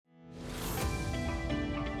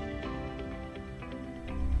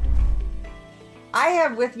I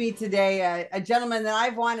have with me today a gentleman that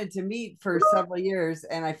I've wanted to meet for several years,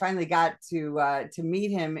 and I finally got to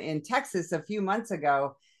meet him in Texas a few months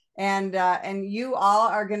ago. And you all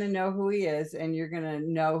are going to know who he is, and you're going to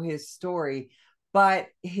know his story. But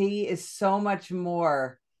he is so much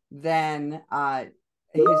more than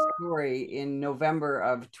his story in November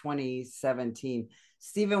of 2017.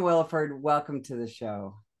 Stephen Williford, welcome to the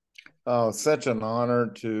show. Oh, such an honor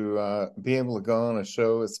to be able to go on a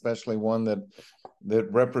show, especially one that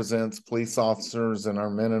represents police officers and our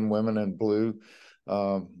men and women in blue.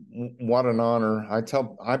 What an honor!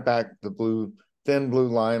 I back the thin blue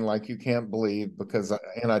line like you can't believe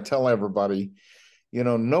and I tell everybody,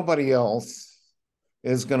 nobody else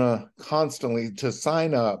is going to constantly to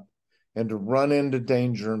sign up and to run into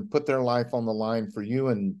danger and put their life on the line for you,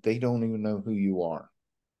 and they don't even know who you are.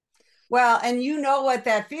 Well, and you know what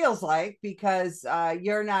that feels like because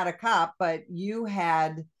you're not a cop, but you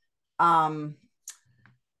had um,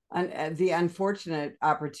 the unfortunate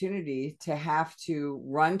opportunity to have to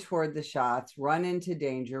run toward the shots, run into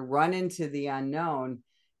danger, run into the unknown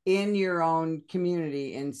in your own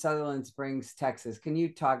community in Sutherland Springs, Texas. Can you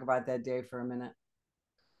talk about that day for a minute?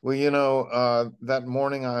 Well, that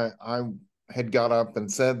morning I had got up and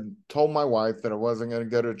told my wife that I wasn't going to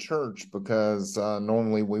go to church because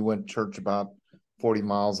normally we went to church about 40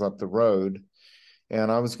 miles up the road.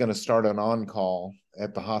 And I was going to start an on call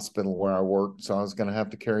at the hospital where I worked. So I was going to have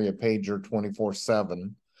to carry a pager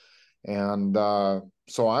 24/7. And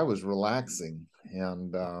so I was relaxing.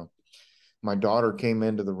 And my daughter came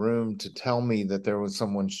into the room to tell me that there was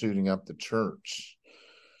someone shooting up the church.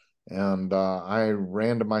 And I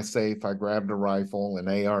ran to my safe. I grabbed a rifle, an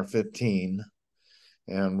AR-15,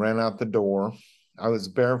 and ran out the door. I was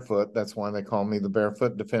barefoot. That's why they call me the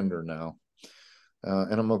Barefoot Defender now.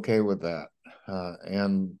 And I'm okay with that.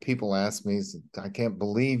 And people ask me, I can't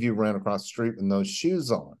believe you ran across the street with those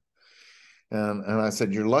shoes on. And I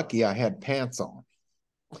said, you're lucky I had pants on.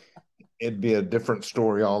 It'd be a different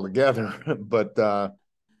story altogether. But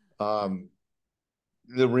um,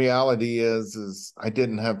 the reality is I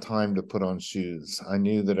didn't have time to put on shoes. I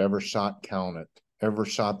knew that every shot counted. Every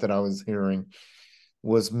shot that I was hearing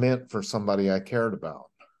was meant for somebody I cared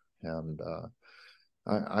about. And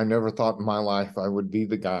I never thought in my life I would be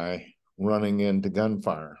the guy running into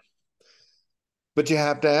gunfire. But you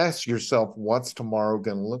have to ask yourself, what's tomorrow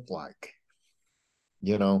going to look like?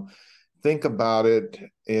 You know, think about it.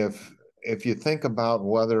 If you think about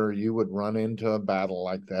whether you would run into a battle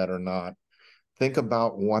like that or not, think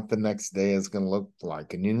about what the next day is going to look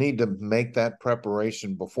like. And you need to make that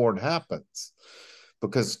preparation before it happens,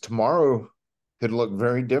 because tomorrow could look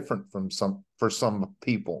very different for some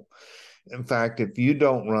people. In fact, if you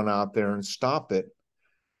don't run out there and stop it,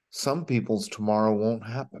 some people's tomorrow won't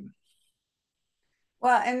happen.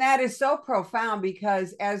 Well, and that is so profound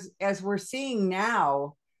because as we're seeing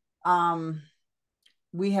now, um,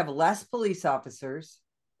 we have less police officers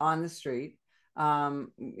on the street.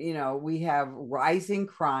 We have rising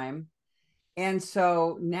crime. And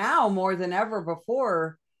so now more than ever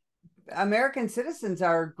before, American citizens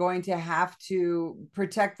are going to have to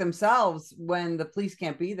protect themselves when the police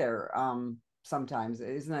can't be there sometimes.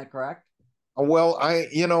 Isn't that correct? Well,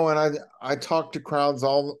 I talk to crowds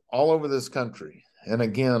all over this country. And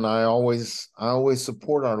again, I always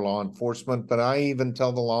support our law enforcement, but I even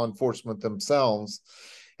tell the law enforcement themselves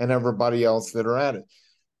and everybody else that are at it.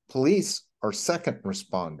 Police are second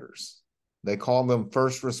responders. They call them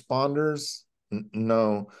first responders.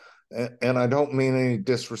 No, and I don't mean any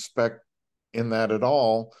disrespect in that at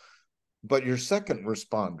all, but you're second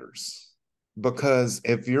responders, because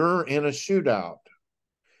if you're in a shootout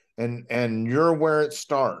and you're where it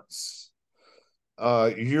starts,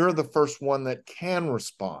 you're the first one that can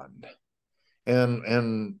respond.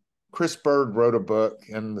 And Chris Bird wrote a book,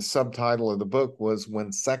 and the subtitle of the book was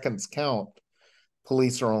 "When Seconds Count,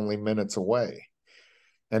 Police Are Only Minutes Away."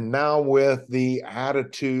 And now, with the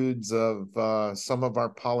attitudes of some of our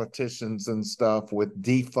politicians and stuff with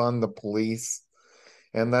defund the police,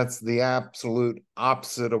 and that's the absolute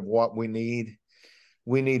opposite of what we need.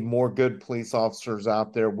 We need more good police officers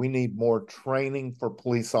out there. We need more training for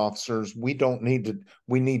police officers. We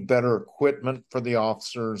need better equipment for the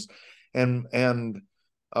officers. And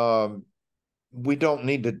um, we don't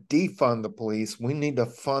need to defund the police. We need to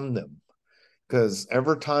fund them, because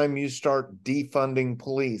every time you start defunding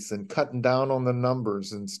police and cutting down on the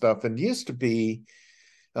numbers and stuff, it used to be,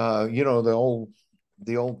 the old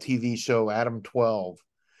TV show Adam 12.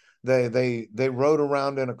 They rode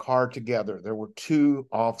around in a car together. There were two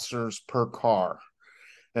officers per car,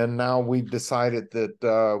 and now we've decided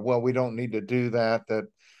that we don't need to do that. That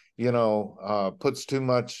puts too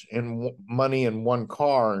much money in one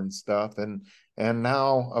car and stuff, and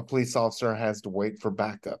now a police officer has to wait for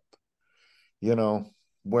backup, you know,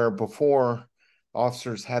 where before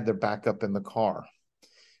officers had their backup in the car.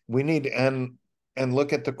 We need and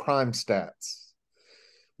look at the crime stats.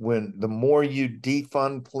 When the more you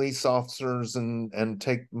defund police officers and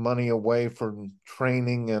take money away from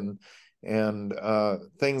training and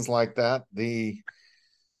things like that, the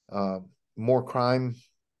uh, more crime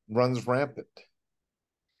runs rampant.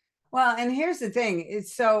 Well, and here's the thing.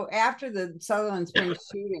 It's so after the Sutherland Springs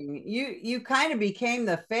shooting, you kind of became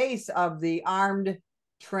the face of the armed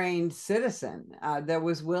trained citizen that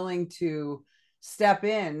was willing to step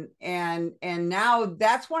in, and now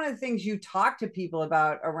that's one of the things you talk to people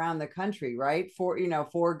about around the country, right?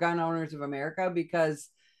 For gun owners of America, because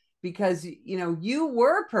you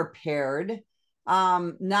were prepared,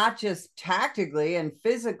 not just tactically and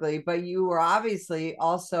physically, but you were obviously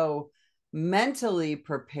also mentally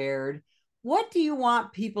prepared. What do you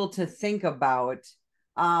want people to think about,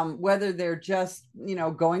 whether they're just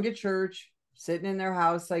going to church, sitting in their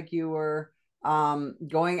house like you were,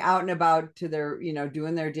 going out and about to their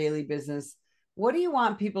doing their daily business? What do you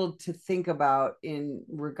want people to think about in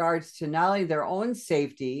regards to not only their own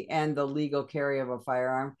safety and the legal carry of a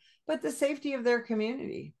firearm, but the safety of their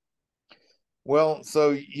community? Well,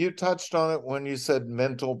 so you touched on it when you said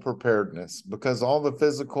mental preparedness, because all the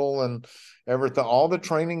physical and everything, all the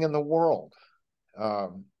training in the world,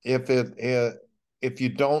 if you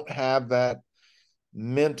don't have that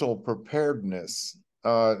mental preparedness,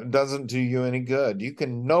 it doesn't do you any good. You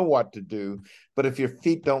can know what to do, but if your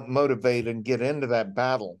feet don't motivate and get into that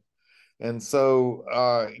battle, and so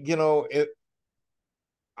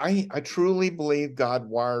I truly believe God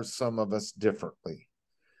wires some of us differently.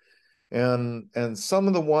 And some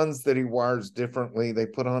of the ones that he wires differently, they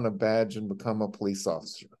put on a badge and become a police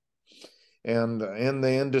officer. And in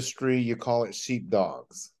the industry, you call it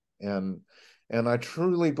sheepdogs. And I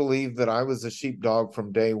truly believe that I was a sheepdog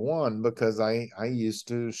from day one, because I used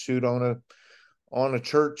to shoot on a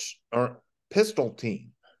church or pistol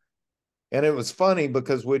team. And it was funny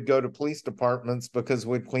because we'd go to police departments because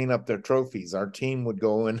we'd clean up their trophies. Our team would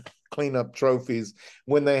go and clean up trophies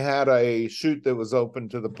when they had a shoot that was open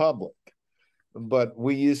to the public. But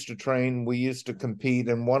we used to train, we used to compete,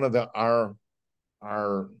 and one of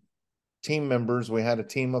our team members, we had a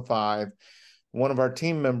team of 5. One of our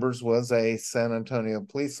team members was a San Antonio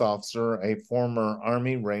police officer, a former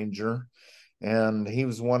Army Ranger, and he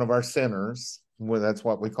was one of our centers. Well, that's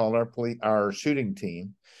what we called our shooting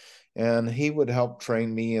team. And he would help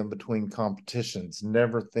train me in between competitions,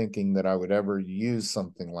 never thinking that I would ever use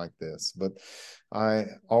something like this. But I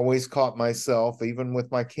always caught myself, even with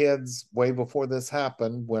my kids, way before this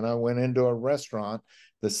happened, when I went into a restaurant,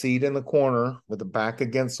 the seat in the corner with the back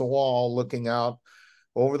against the wall, looking out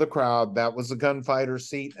over the crowd, that was the gunfighter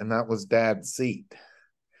seat, and that was Dad's seat.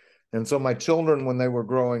 And so my children, when they were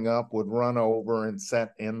growing up, would run over and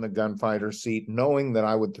sit in the gunfighter seat, knowing that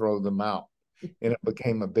I would throw them out. And it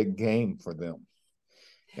became a big game for them.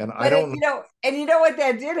 And I But don't and you know what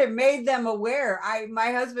that did? It made them aware.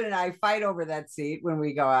 My husband and I fight over that seat when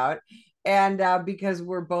we go out, and because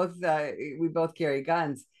we both carry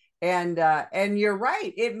guns, and you're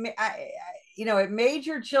right. It made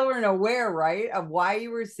your children aware, right, of why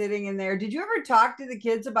you were sitting in there. Did you ever talk to the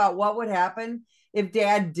kids about what would happen if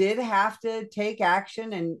Dad did have to take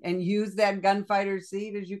action and use that gunfighter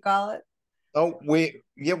seat, as you call it? oh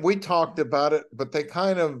we talked about it, but they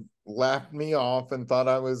kind of laughed me off and thought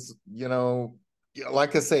I was,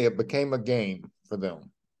 like I say, it became a game for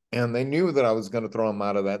them. And they knew that I was going to throw them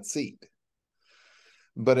out of that seat.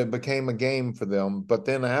 But it became a game for them. But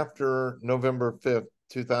then after November 5th,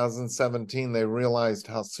 2017, they realized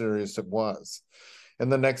how serious it was.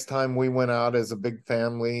 And the next time we went out as a big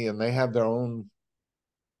family, and they have their own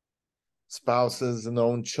spouses and their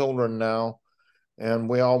own children now, and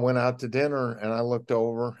we all went out to dinner, and I looked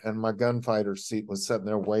over and my gunfighter seat was sitting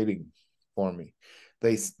there waiting for me.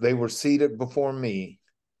 They were seated before me,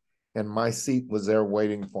 and my seat was there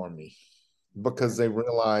waiting for me, because they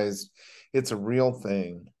realized it's a real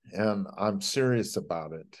thing and I'm serious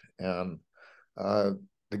about it. And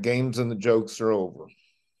the games and the jokes are over.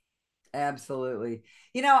 Absolutely.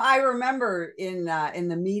 I remember in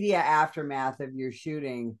the media aftermath of your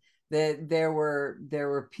shooting that there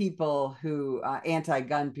were people who,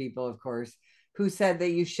 anti-gun people, of course, who said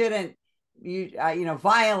that you shouldn't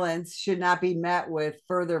violence should not be met with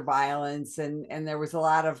further violence, and there was a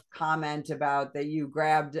lot of comment about that you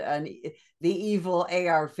grabbed the evil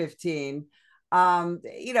AR-15. What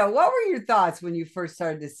were your thoughts when you first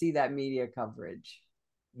started to see that media coverage?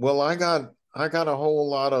 Well, I got a whole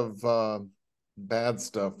lot of bad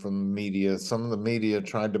stuff from the media. Some of the media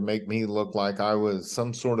tried to make me look like I was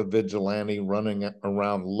some sort of vigilante running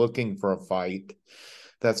around looking for a fight.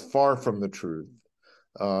 That's far from the truth.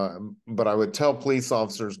 But I would tell police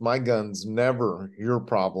officers, my gun's never your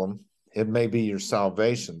problem. It may be your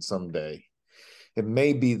salvation someday. It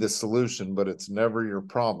may be the solution, but it's never your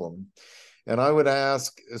problem. And I would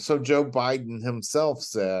ask, so Joe Biden himself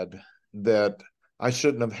said that I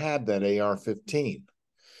shouldn't have had that AR-15.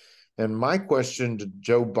 And my question to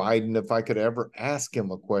Joe Biden, if I could ever ask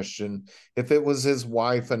him a question, if it was his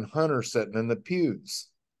wife and Hunter sitting in the pews,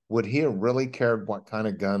 would he have really cared what kind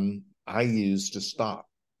of gun I used to stop?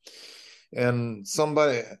 And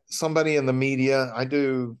somebody in the media, I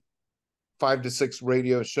do 5 to 6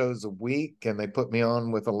 radio shows a week, and they put me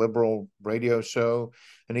on with a liberal radio show.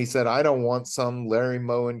 And he said, I don't want some Larry,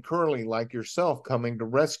 Moe, and Curly like yourself coming to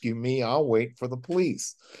rescue me. I'll wait for the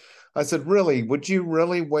police. I said, really? Would you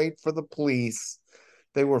really wait for the police?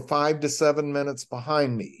 They were 5 to 7 minutes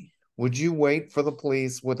behind me. Would you wait for the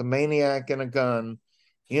police with a maniac and a gun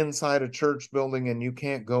inside a church building and you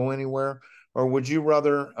can't go anywhere? Or would you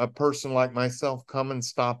rather a person like myself come and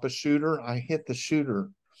stop a shooter? I hit the shooter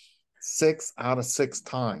 6 out of 6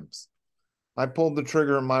 times. I pulled the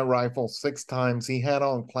trigger of my rifle 6 times. He had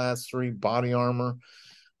on class 3 body armor,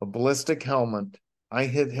 a ballistic helmet. I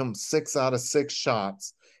hit him 6 out of 6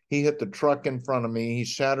 shots. He hit the truck in front of me. He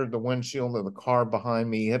shattered the windshield of the car behind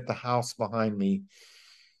me. He hit the house behind me.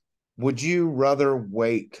 Would you rather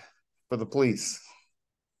wait for the police?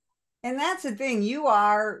 And that's the thing. You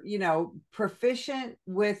are, proficient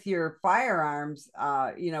with your firearms,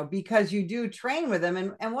 because you do train with them.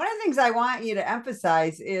 And one of the things I want you to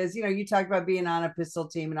emphasize is, you talked about being on a pistol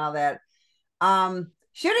team and all that.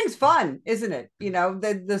 Shooting's fun, isn't it?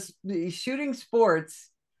 The shooting sports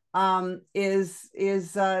is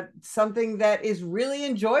something that is really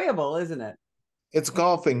enjoyable, isn't it? It's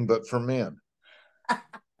golfing, but for men.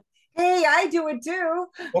 Hey, I do it too.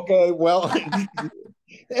 Okay, well,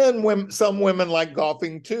 and some women like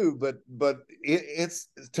golfing too, but it's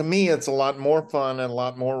to me it's a lot more fun and a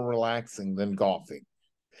lot more relaxing than golfing.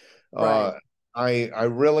 Right. I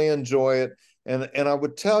really enjoy it, and I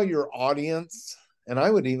would tell your audience, and I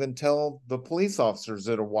would even tell the police officers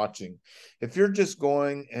that are watching, if you're just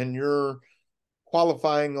going and you're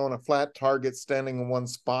qualifying on a flat target standing in one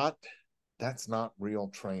spot, that's not real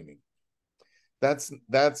training. That's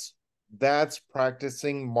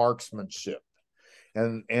practicing marksmanship.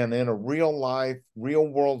 And in a real life, real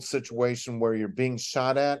world situation where you're being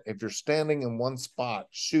shot at, if you're standing in one spot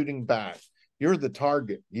shooting back, you're the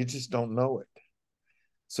target. You just don't know it.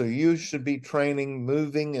 So you should be training,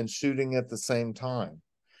 moving, and shooting at the same time.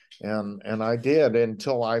 And I did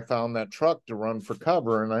until I found that truck to run for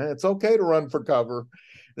cover. And it's okay to run for cover.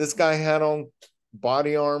 This guy had on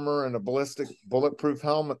body armor and a ballistic bulletproof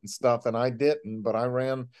helmet and stuff, and I didn't, but I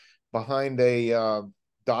ran behind a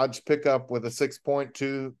Dodge pickup with a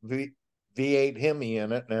 6.2 V8 Hemi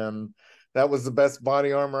in it, and that was the best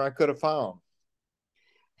body armor I could have found.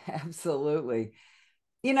 Absolutely.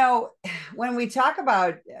 When we talk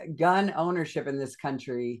about gun ownership in this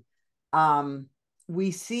country,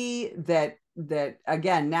 we see that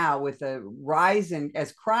again now with the rise in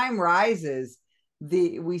as crime rises,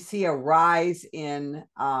 we see a rise in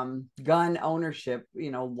gun ownership,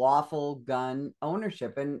 lawful gun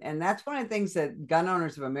ownership, and that's one of the things that Gun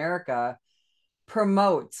Owners of America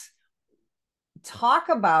promotes. Talk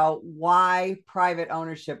about why private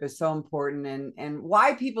ownership is so important and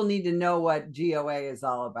why people need to know what GOA is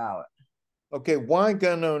all about. Okay, why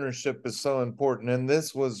gun ownership is so important, and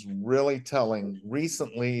this was really telling.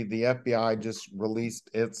 Recently, the FBI just released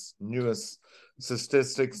its newest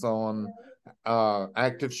statistics on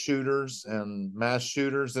active shooters and mass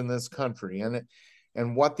shooters in this country,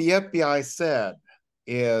 and what the FBI said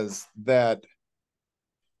is that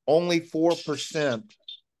only 4%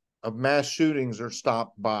 of mass shootings are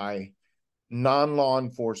stopped by non-law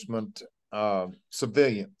enforcement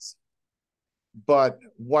civilians. But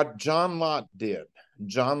what John Lott did,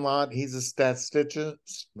 John Lott, he's a statistician.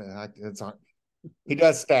 He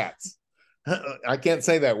does stats. I can't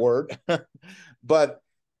say that word. But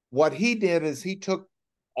what he did is he took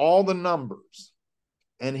all the numbers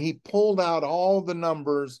and he pulled out all the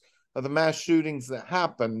numbers of the mass shootings that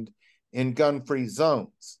happened in gun-free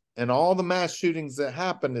zones. And all the mass shootings that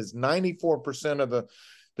happened is 94% of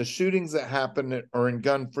the shootings that happen are in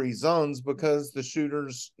gun-free zones because the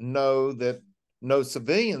shooters know that no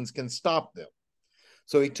civilians can stop them.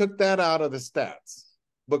 So he took that out of the stats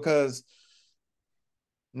because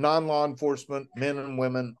non-law enforcement men and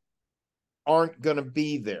women aren't going to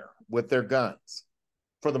be there with their guns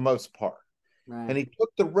for the most part. And Right. he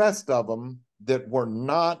took the rest of them that were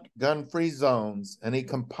not gun-free zones, and he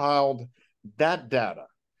compiled that data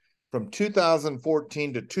from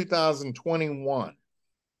 2014 to 2021.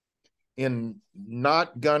 In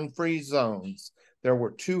not gun-free zones, there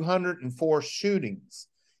were 204 shootings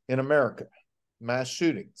in America, mass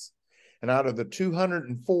shootings. And out of the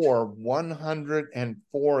 204,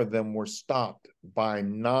 104 of them were stopped by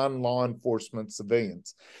non-law enforcement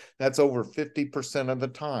civilians. That's over 50% of the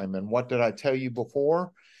time. And what did I tell you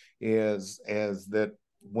before? Is that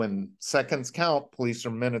when seconds count, police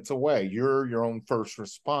are minutes away. You're your own first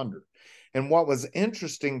responder. And what was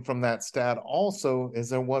interesting from that stat also is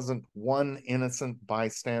there wasn't one innocent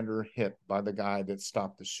bystander hit by the guy that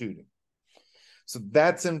stopped the shooting. So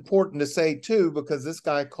that's important to say too, because this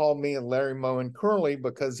guy called me a Larry Moe and Curly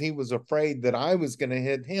because he was afraid that I was going to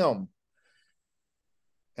hit him.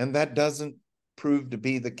 And that doesn't prove to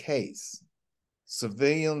be the case.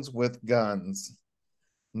 Civilians with guns,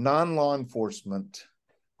 non-law enforcement,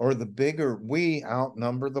 or the bigger, we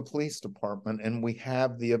outnumber the police department, and we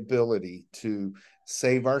have the ability to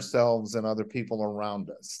save ourselves and other people around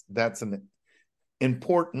us. That's an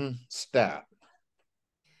important stat.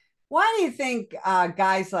 Why do you think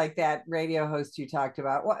guys like that radio host you talked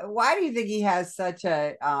about? Why do you think he has such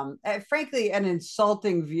a, frankly, an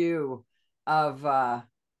insulting view of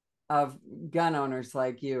of gun owners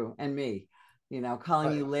like you and me? You know,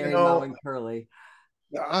 calling you You Larry Moe know, and Curly.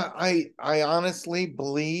 I honestly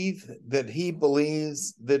believe that he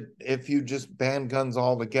believes that if you just ban guns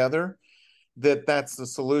altogether, that that's the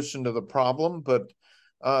solution to the problem. But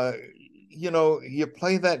uh, you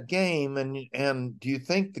play that game, and do you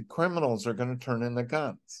think the criminals are going to turn in the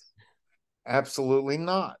guns? Absolutely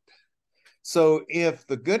not. So if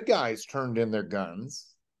the good guys turned in their guns,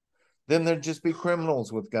 then there'd just be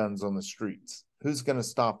criminals with guns on the streets. Who's going to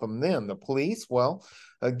stop them then? The police? Well,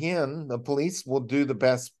 again, the police will do the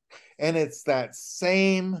best. And it's that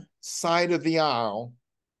same side of the aisle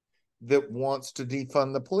that wants to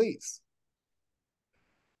defund the police.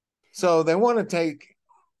 So they want to take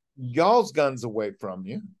y'all's guns away from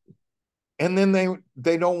you. And then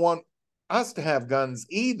they don't want us to have guns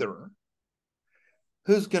either.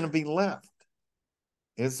 Who's going to be left?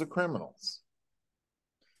 Is the criminals.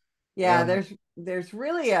 Yeah, And there's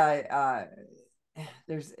really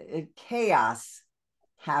there's a chaos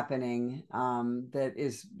happening that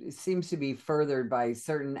is seems to be furthered by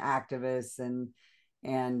certain activists and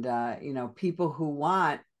you know, people who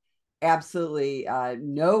want absolutely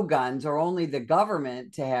no guns or only the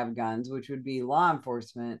government to have guns, which would be law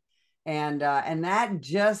enforcement, and that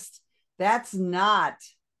just that's not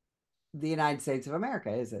the United States of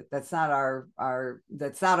America, is it? That's not our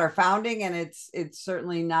that's not our founding, and it's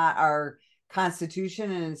certainly not our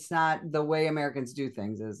Constitution, and it's not the way Americans do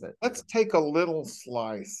things, is it? let's take a little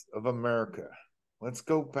slice of America. Let's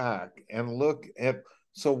go back and look at,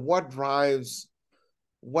 so what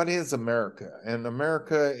is America? And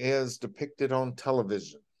America is depicted on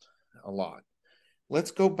television a lot.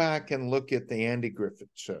 Let's go back and look at the Andy Griffith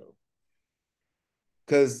Show,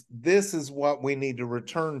 because this is what we need to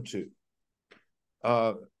return to.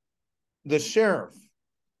 Uh, the sheriff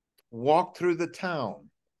walked through the town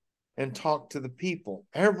and talked to the people.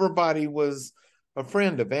 Everybody was a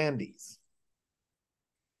friend of Andy's,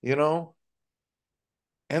 you know?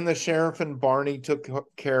 And the sheriff and Barney took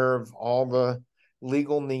care of all the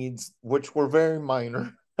legal needs, which were very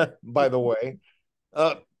minor, by the way,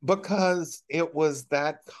 because it was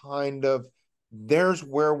that kind of, there's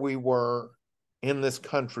where we were in this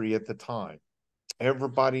country at the time.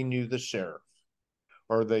 Everybody knew the sheriff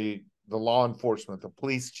or the law enforcement, the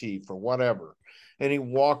police chief or whatever. And he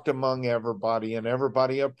walked among everybody, and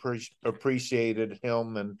everybody appreciated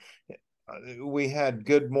him. And we had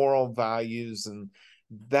good moral values, and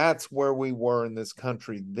that's where we were in this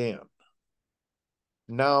country then.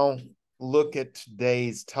 Now look at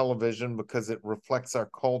today's television, because it reflects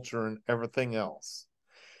our culture and everything else.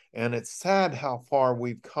 And it's sad how far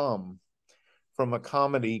we've come from a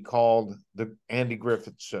comedy called The Andy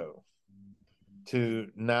Griffith Show to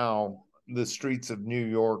now the streets of New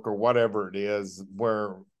York or whatever it is,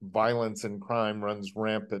 where violence and crime runs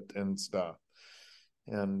rampant and stuff.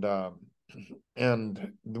 And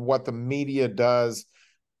what the media does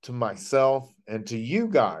to myself and to you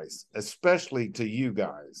guys, especially to you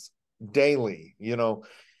guys, daily,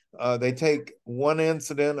 they take one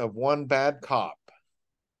incident of one bad cop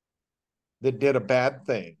that did a bad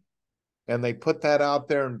thing, and they put that out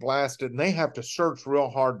there and blast it, and they have to search real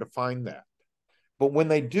hard to find that. But when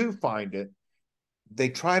they do find it, they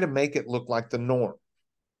try to make it look like the norm.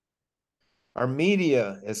 Our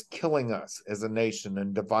media is killing us as a nation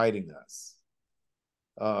and dividing us.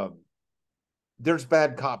 there's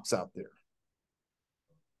bad cops out there.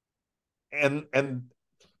 And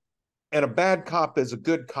a bad cop is a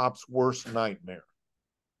good cop's worst nightmare.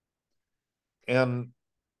 And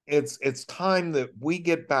it's time that we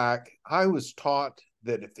get back. I was taught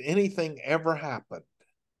that if anything ever happened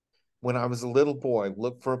when I was a little boy,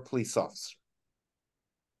 look for a police officer.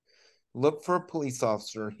 Look for a police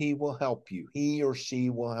officer. He will help you. He or she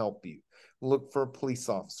will help you. Look for a police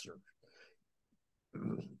officer.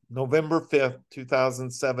 November 5th,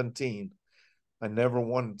 2017. I never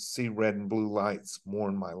wanted to see red and blue lights more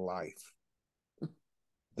in my life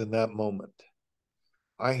than that moment.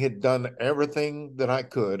 I had done everything that I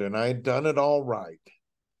could, and I had done it all right.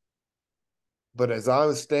 But as I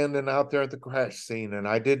was standing out there at the crash scene, and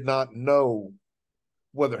I did not know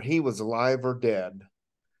whether he was alive or dead,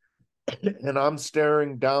 and I'm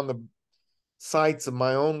staring down the sights of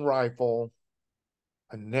my own rifle,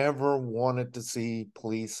 I never wanted to see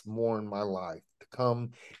police more in my life, to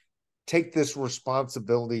come take this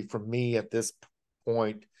responsibility from me at this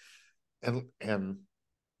point and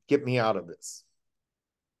get me out of this.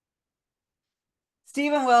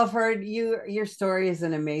 Stephen Wilford, your story is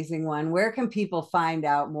an amazing one. Where can people find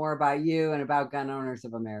out more about you and about Gun Owners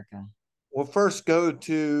of America? Well, first go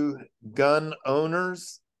to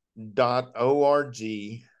gunowners.org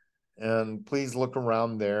and please look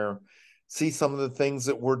around there. See some of the things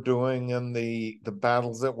that we're doing and the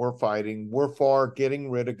battles that we're fighting. We're for getting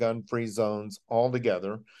rid of gun-free zones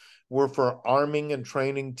altogether. We're for arming and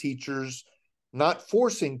training teachers, not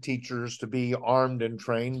forcing teachers to be armed and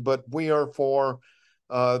trained, but we are for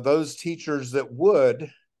those teachers that would,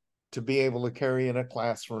 to be able to carry in a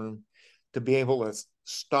classroom, to be able to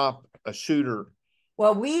stop a shooter.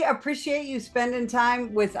 Well, we appreciate you spending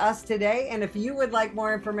time with us today. And if you would like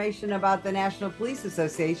more information about the National Police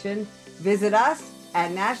Association, visit us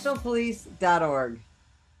at nationalpolice.org.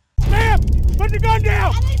 Ma'am, put the gun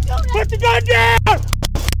down! Put the gun down!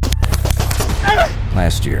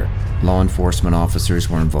 Last year, law enforcement officers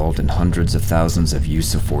were involved in hundreds of thousands of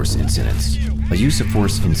use of force incidents. A use of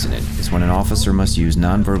force incident is when an officer must use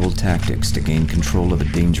nonverbal tactics to gain control of a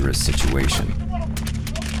dangerous situation.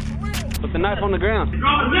 Put the knife on the ground.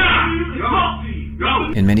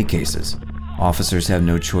 In many cases, officers have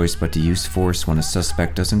no choice but to use force when a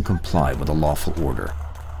suspect doesn't comply with a lawful order.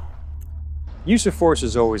 Use of force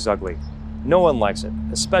is always ugly. No one likes it,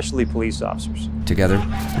 especially police officers. Together,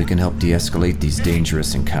 we can help de-escalate these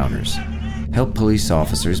dangerous encounters. Help police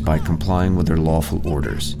officers by complying with their lawful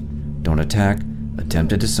orders. Don't attack,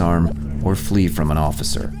 attempt to disarm, or flee from an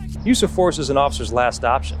officer. Use of force is an officer's last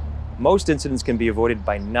option. Most incidents can be avoided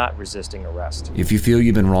by not resisting arrest. If you feel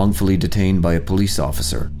you've been wrongfully detained by a police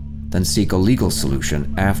officer, then seek a legal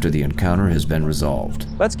solution after the encounter has been resolved.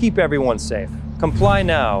 Let's keep everyone safe. Comply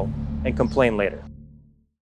now and complain later.